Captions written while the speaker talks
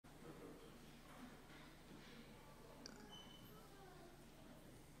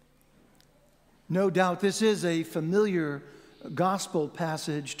No doubt this is a familiar gospel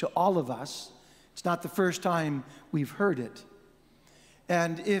passage to all of us. It's not the first time we've heard it.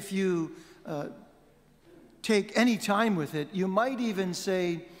 And if you take any time with it, you might even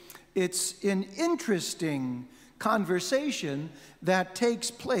say it's an interesting conversation that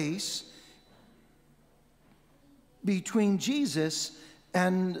takes place between Jesus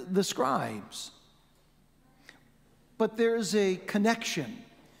and the scribes. But there's a connection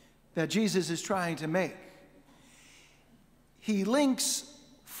that Jesus is trying to make. He links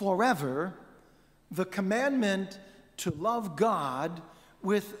forever the commandment to love God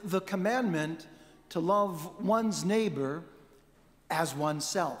with the commandment to love one's neighbor as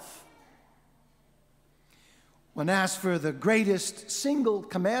oneself. When asked for the greatest single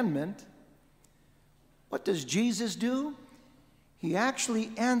commandment, what does Jesus do? He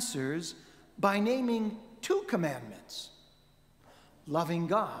actually answers by naming two commandments: loving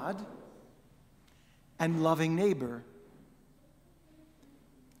God and loving neighbor.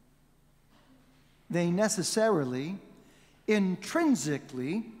 They necessarily,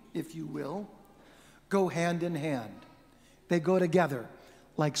 intrinsically, if you will, go hand in hand. They go together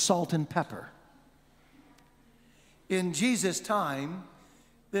like salt and pepper. In Jesus' time,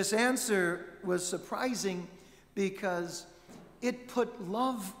 this answer was surprising because it put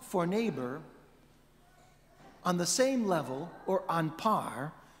love for neighbor on the same level or on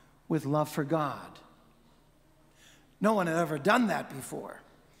par with love for God. No one had ever done that before.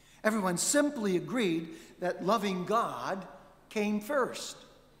 Everyone simply agreed that loving God came first.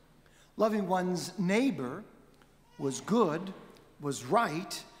 Loving one's neighbor was good, was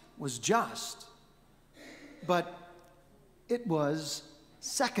right, was just, but it was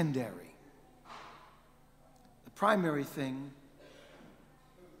secondary. The primary thing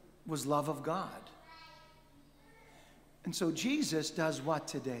was love of God. And so Jesus does what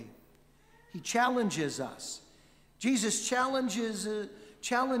today? He challenges us. Jesus challenges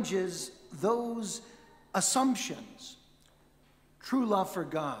those assumptions. True love for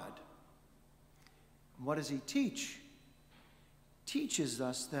God. And what does he teach? Teaches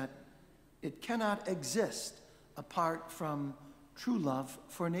us that it cannot exist apart from true love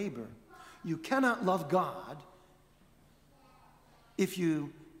for neighbor. You cannot love God if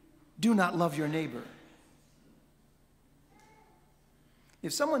you do not love your neighbor.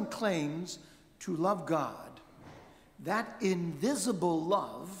 If someone claims to love God, that invisible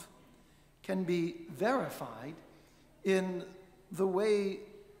love can be verified in the way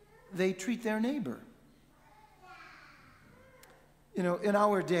they treat their neighbor. You know, in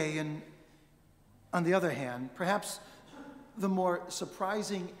our day, and on the other hand, perhaps the more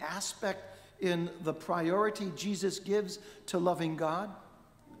surprising aspect in the priority Jesus gives to loving God,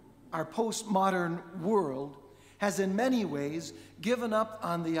 our postmodern world has in many ways given up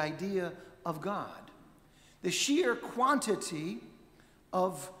on the idea of God. The sheer quantity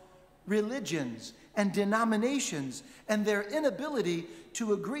of religions and denominations and their inability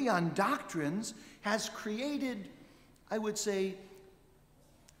to agree on doctrines has created, I would say,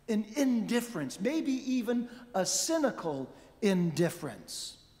 an indifference, maybe even a cynical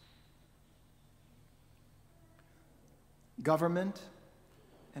indifference. Government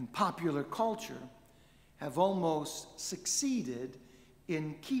and popular culture have almost succeeded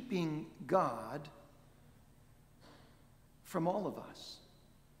in keeping God from all of us.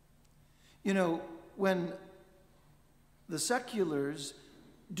 You know, when the seculars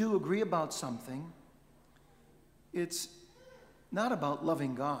do agree about something, it's not about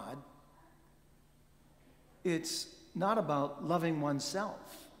loving God. It's not about loving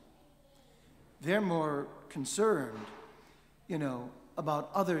oneself. They're more concerned,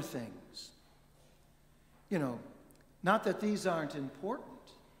 about other things. Not that these aren't important,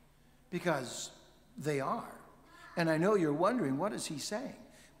 because they are. And I know you're wondering, what is he saying?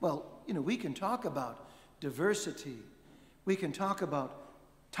 Well, we can talk about diversity. We can talk about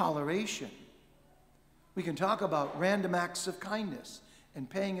toleration. We can talk about random acts of kindness and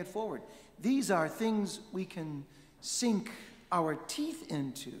paying it forward. These are things we can sink our teeth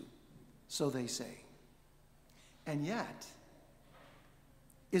into, so they say. And yet,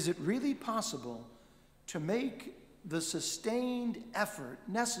 is it really possible to make the sustained effort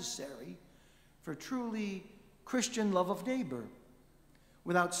necessary for truly Christian love of neighbor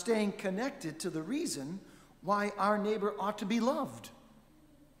without staying connected to the reason why our neighbor ought to be loved?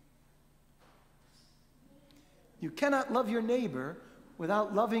 You cannot love your neighbor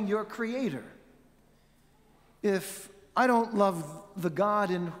without loving your Creator. If I don't love the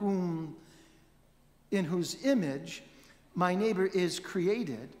God in whose image my neighbor is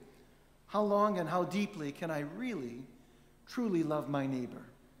created, how long and how deeply can I really, truly love my neighbor?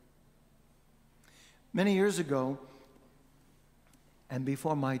 Many years ago, and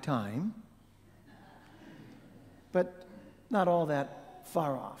before my time, but not all that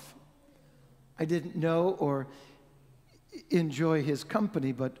far off, I didn't know or enjoy his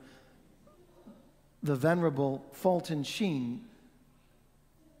company, but the Venerable Fulton Sheen,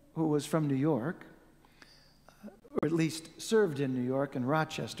 who was from New York, or at least served in New York and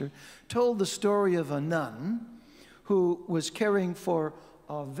Rochester, told the story of a nun who was caring for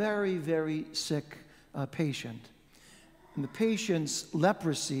a very, very sick patient. And the patient's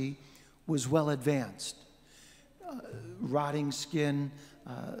leprosy was well advanced. Rotting skin,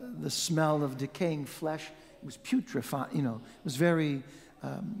 the smell of decaying flesh, it was putrefied, it was very,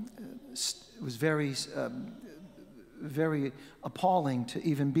 very appalling to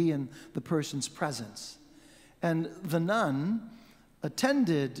even be in the person's presence. And the nun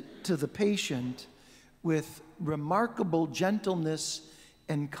attended to the patient with remarkable gentleness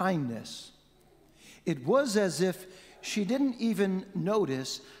and kindness. It was as if she didn't even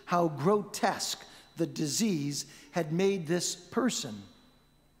notice how grotesque the disease had made this person.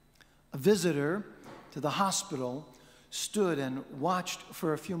 A visitor to the hospital stood and watched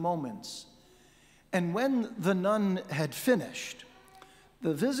for a few moments. And when the nun had finished,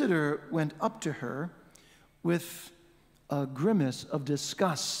 the visitor went up to her with a grimace of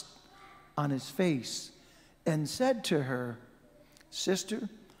disgust on his face and said to her, "Sister,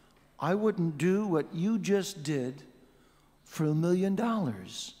 I wouldn't do what you just did for $1 million.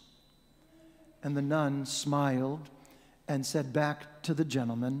 And the nun smiled and said back to the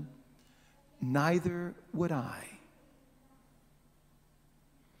gentleman, "Neither would I."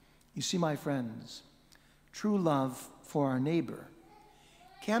 You see, my friends, true love for our neighbor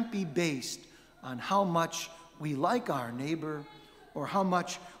can't be based on how much we like our neighbor or how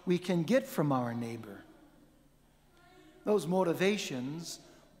much we can get from our neighbor. Those motivations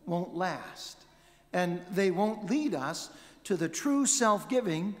won't last, and they won't lead us to the true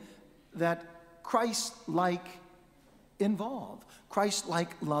self-giving that Christ-like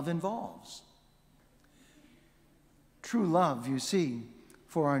love involves. True love, you see,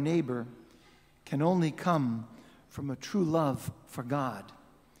 for our neighbor can only come from a true love for God,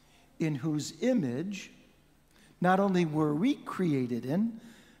 in whose image not only were we created in,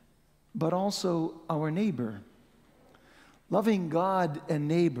 but also our neighbor. Loving God and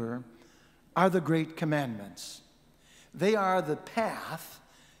neighbor are the great commandments. They are the path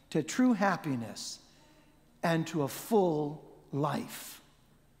to true happiness and to a full life.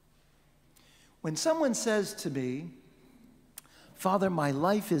 When someone says to me, "Father, my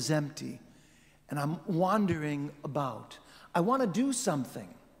life is empty and I'm wandering about. I want to do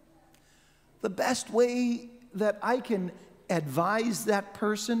something," the best way that I can advise that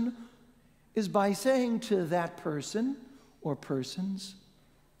person is by saying to that person or persons,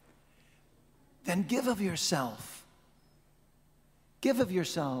 "Then give of yourself. Give of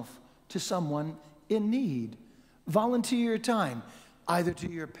yourself to someone in need. Volunteer your time, either to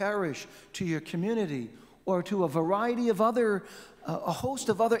your parish, to your community, or to a variety of a host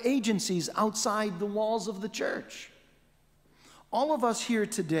of other agencies outside the walls of the church." All of us here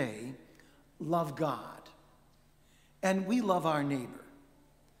today love God, and we love our neighbor.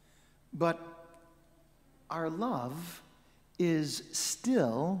 But our love is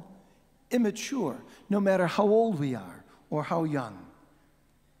still immature, no matter how old we are or how young,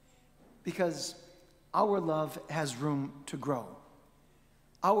 because our love has room to grow.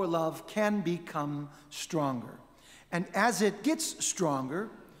 Our love can become stronger. And as it gets stronger,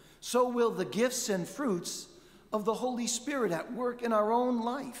 so will the gifts and fruits of the Holy Spirit at work in our own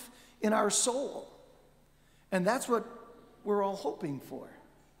life, in our soul. And that's what we're all hoping for.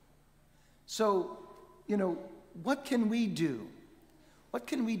 So, what can we do? What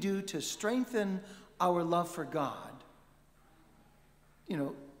can we do to strengthen our love for God,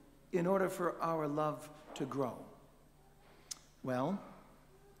 in order for our love to grow? Well,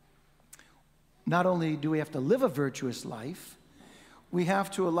 not only do we have to live a virtuous life, we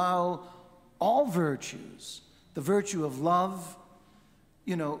have to allow all virtues. The virtue of love,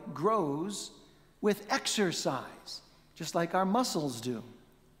 grows with exercise, just like our muscles do.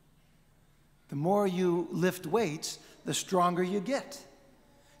 The more you lift weights, the stronger you get.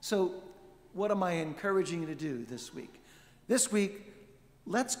 So what am I encouraging you to do this week? This week,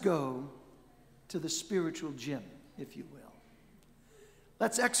 let's go to the spiritual gym, if you will.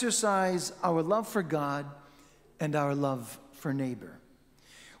 Let's exercise our love for God and our love for neighbor.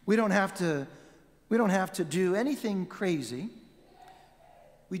 We don't have to do anything crazy.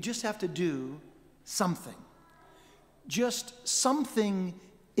 We just have to do something. Just something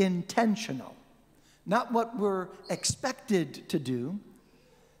intentional. Not what we're expected to do,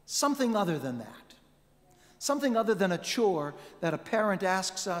 something other than that. something other than a chore that a parent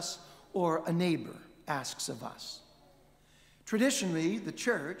asks us or a neighbor asks of us. Traditionally, the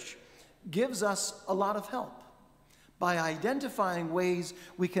church gives us a lot of help by identifying ways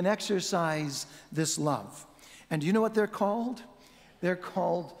we can exercise this love. And do you know what they're called? They're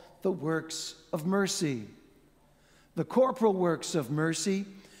called the works of mercy. The corporal works of mercy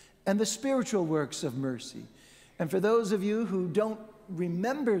and the spiritual works of mercy. And for those of you who don't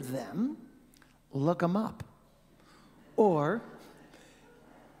remember them, look them up or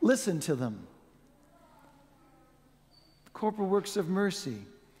listen to them. The corporal works of mercy,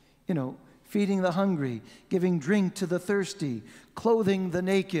 feeding the hungry, giving drink to the thirsty, clothing the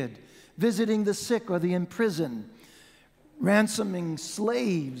naked, visiting the sick or the imprisoned, ransoming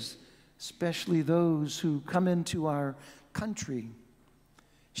slaves, especially those who come into our country,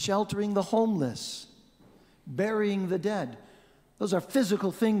 sheltering the homeless, burying the dead. Those are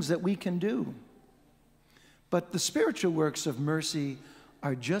physical things that we can do. But the spiritual works of mercy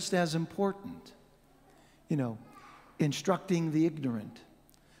are just as important. Instructing the ignorant,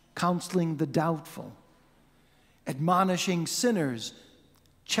 counseling the doubtful, admonishing sinners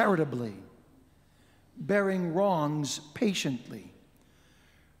charitably, bearing wrongs patiently,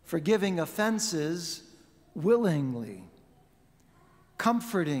 forgiving offenses willingly,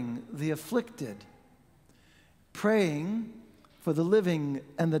 comforting the afflicted, praying for the living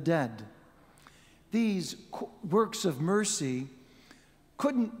and the dead. These works of mercy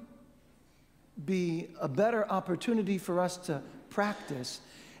couldn't be a better opportunity for us to practice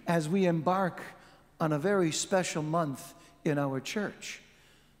as we embark on a very special month in our church,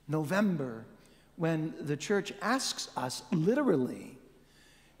 November, when the church asks us literally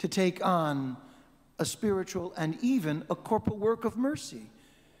to take on a spiritual and even a corporal work of mercy,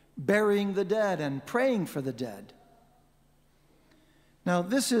 burying the dead and praying for the dead. Now,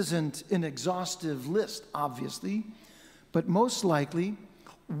 this isn't an exhaustive list, obviously, but most likely,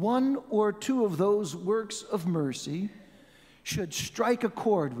 one or two of those works of mercy should strike a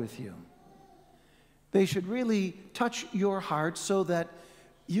chord with you. They should really touch your heart so that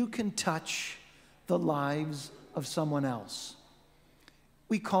you can touch the lives of someone else.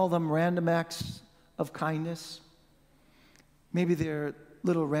 We call them random acts of kindness. Maybe they're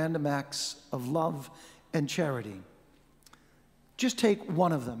little random acts of love and charity. Just take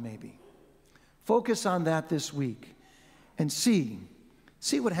one of them, maybe. Focus on that this week and see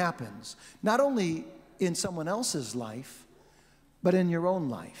what happens, not only in someone else's life, but in your own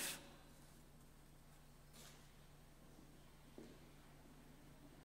life.